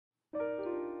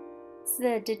It's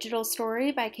the digital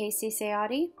story by Casey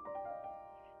Sayati.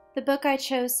 The book I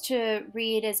chose to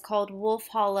read is called Wolf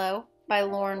Hollow by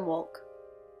Lauren Wolk.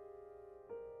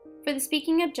 For the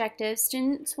speaking objective,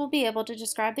 students will be able to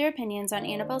describe their opinions on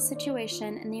Annabelle's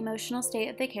situation and the emotional state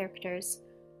of the characters.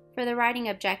 For the writing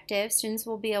objective, students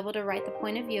will be able to write the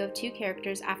point of view of two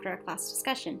characters after a class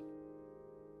discussion.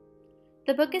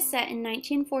 The book is set in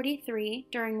 1943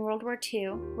 during World War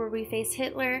II, where we face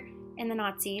Hitler and the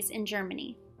Nazis in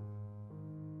Germany.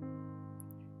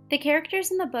 The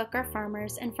characters in the book are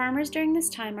farmers, and farmers during this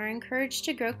time are encouraged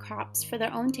to grow crops for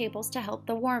their own tables to help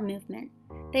the war movement.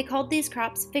 They called these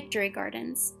crops victory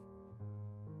gardens.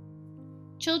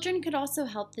 Children could also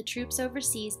help the troops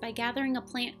overseas by gathering a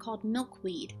plant called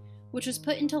milkweed, which was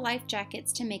put into life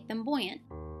jackets to make them buoyant.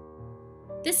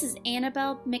 This is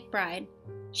Annabelle McBride.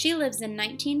 She lives in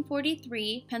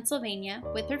 1943 Pennsylvania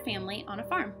with her family on a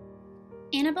farm.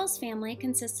 Annabelle's family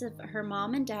consists of her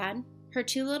mom and dad, her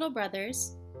two little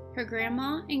brothers, her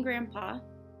grandma and grandpa,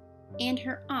 and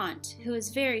her aunt, who is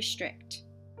very strict.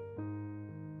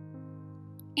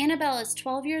 Annabelle is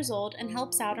 12 years old and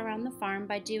helps out around the farm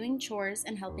by doing chores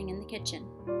and helping in the kitchen.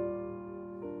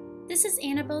 This is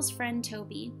Annabelle's friend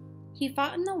Toby. He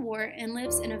fought in the war and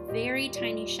lives in a very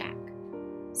tiny shack.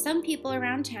 Some people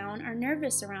around town are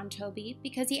nervous around Toby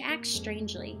because he acts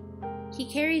strangely.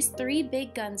 He carries 3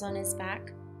 big guns on his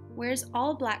back, wears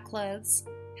all black clothes,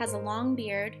 has a long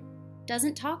beard,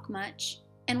 doesn't talk much,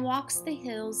 and walks the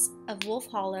hills of Wolf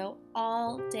Hollow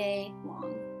all day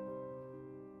long.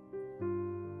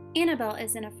 Annabelle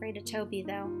isn't afraid of Toby,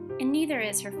 though, and neither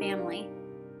is her family.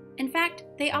 In fact,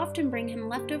 they often bring him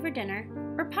leftover dinner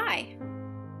or pie.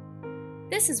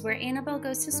 This is where Annabelle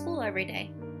goes to school every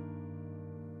day.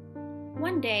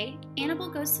 One day, Annabelle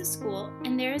goes to school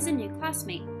and there is a new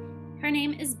classmate. Her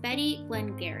name is Betty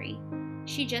Glengarry.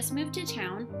 She just moved to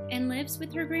town and lives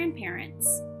with her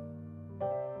grandparents.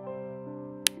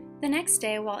 The next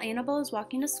day, while Annabelle is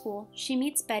walking to school, she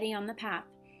meets Betty on the path.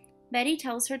 Betty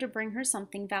tells her to bring her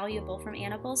something valuable from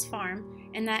Annabelle's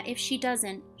farm and that if she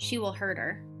doesn't, she will hurt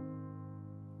her.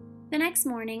 The next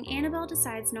morning, Annabelle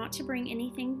decides not to bring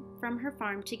anything from her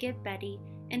farm to give Betty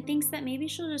and thinks that maybe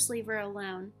she'll just leave her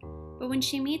alone. But when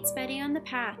she meets Betty on the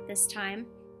path this time,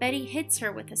 Betty hits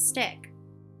her with a stick.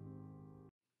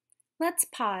 Let's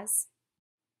pause.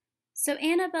 So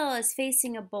Annabelle is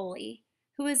facing a bully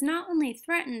who has not only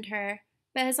threatened her,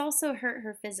 but has also hurt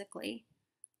her physically.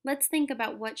 Let's think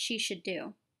about what she should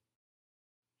do.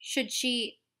 Should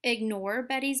she ignore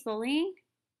Betty's bullying?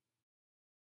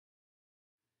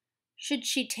 Should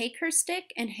she take her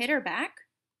stick and hit her back?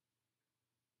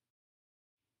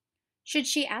 Should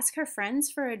she ask her friends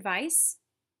for advice?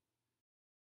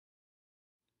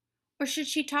 Or should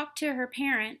she talk to her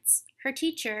parents, her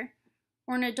teacher,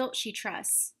 or an adult she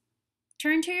trusts?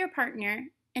 Turn to your partner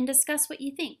and discuss what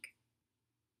you think.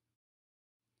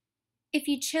 If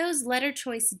you chose letter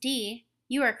choice D,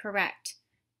 you are correct.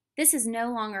 This is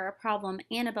no longer a problem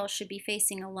Annabelle should be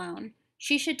facing alone.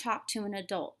 She should talk to an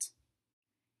adult.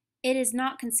 It is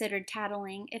not considered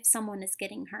tattling if someone is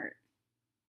getting hurt.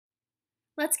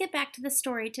 Let's get back to the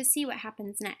story to see what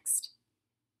happens next.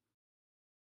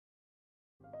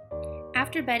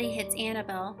 After Betty hits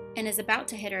Annabelle and is about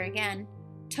to hit her again,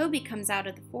 Toby comes out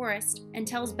of the forest and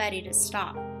tells Betty to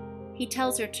stop. He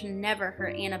tells her to never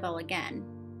hurt Annabelle again.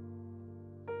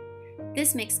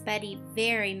 This makes Betty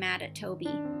very mad at Toby.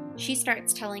 She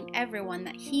starts telling everyone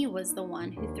that he was the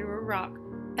one who threw a rock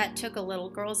that took a little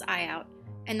girl's eye out,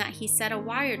 and that he set a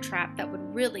wire trap that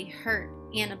would really hurt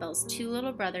Annabelle's 2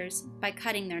 little brothers by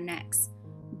cutting their necks,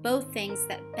 both things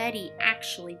that Betty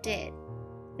actually did.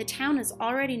 The town is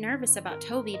already nervous about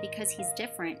Toby because he's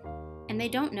different, and they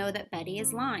don't know that Betty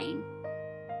is lying.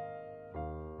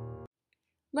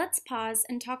 Let's pause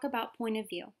and talk about point of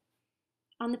view.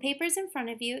 On the papers in front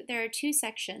of you, there are 2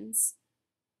 sections.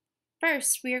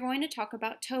 First, we are going to talk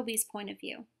about Toby's point of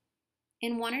view.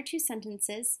 In 1 or 2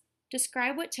 sentences,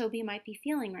 describe what Toby might be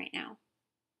feeling right now.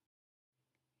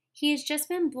 He has just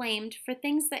been blamed for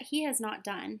things that he has not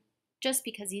done, just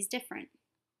because he's different.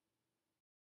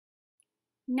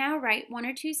 Now write 1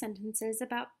 or 2 sentences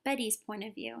about Betty's point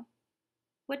of view.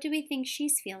 What do we think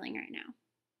she's feeling right now?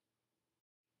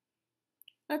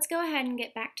 Let's go ahead and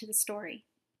get back to the story.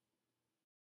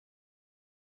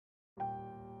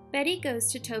 Betty goes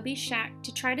to Toby's shack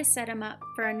to try to set him up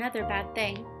for another bad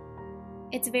thing.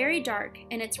 It's very dark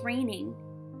and it's raining,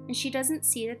 and she doesn't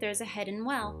see that there's a hidden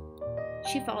well.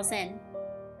 She falls in.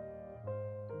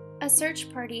 A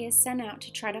search party is sent out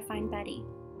to try to find Betty.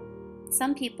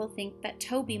 Some people think that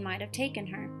Toby might have taken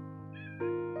her.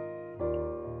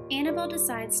 Annabelle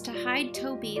decides to hide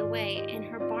Toby away in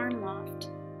her barn loft.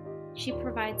 She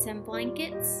provides him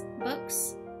blankets,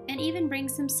 books, and even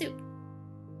brings him soup.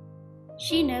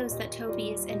 She knows that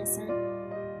Toby is innocent.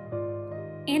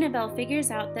 Annabelle figures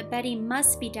out that Betty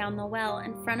must be down the well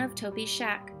in front of Toby's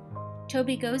shack.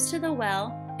 Toby goes to the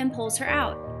well and pulls her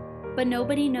out, but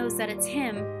nobody knows that it's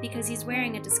him because he's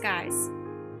wearing a disguise.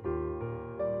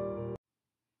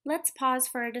 Let's pause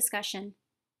for a discussion.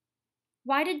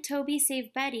 Why did Toby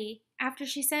save Betty after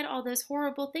she said all those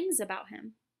horrible things about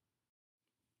him?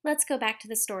 Let's go back to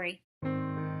the story.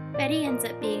 Betty ends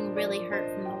up being really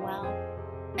hurt from the well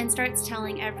and starts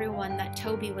telling everyone that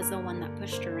Toby was the one that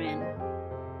pushed her in.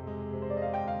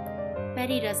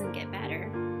 Betty doesn't get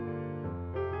better.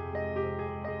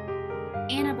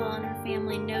 Annabelle and her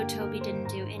family know Toby didn't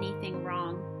do anything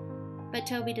wrong, but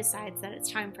Toby decides that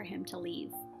it's time for him to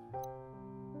leave.